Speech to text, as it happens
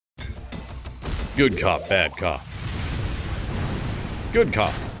Good cop, bad cop. Good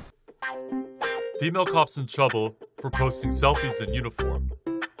cop. Female cops in trouble for posting selfies in uniform.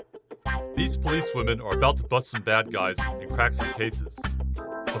 These policewomen are about to bust some bad guys and crack some cases.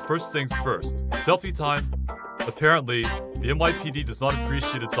 But first things first, selfie time. Apparently, the NYPD does not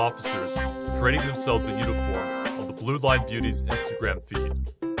appreciate its officers parading themselves in uniform on the Blue Line Beauty's Instagram feed.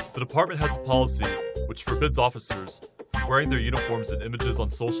 The department has a policy which forbids officers from wearing their uniforms and images on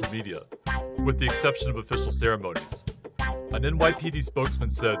social media, with the exception of official ceremonies. An NYPD spokesman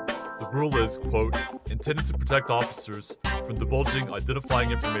said the rule is, quote, intended to protect officers from divulging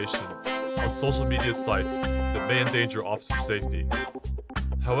identifying information on social media sites that may endanger officer safety.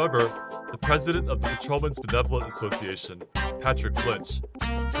 However, the president of the Patrolmen's Benevolent Association, Patrick Lynch,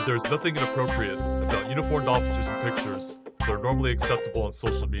 said there is nothing inappropriate about uniformed officers in pictures that are normally acceptable on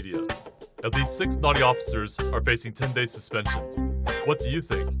social media. At least 6 naughty officers are facing 10-day suspensions. What do you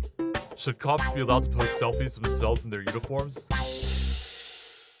think? Should cops be allowed to post selfies of themselves in their uniforms?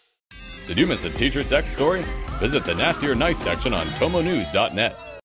 Did you miss a teacher sex story? Visit the Nasty or Nice section on tomonews.net.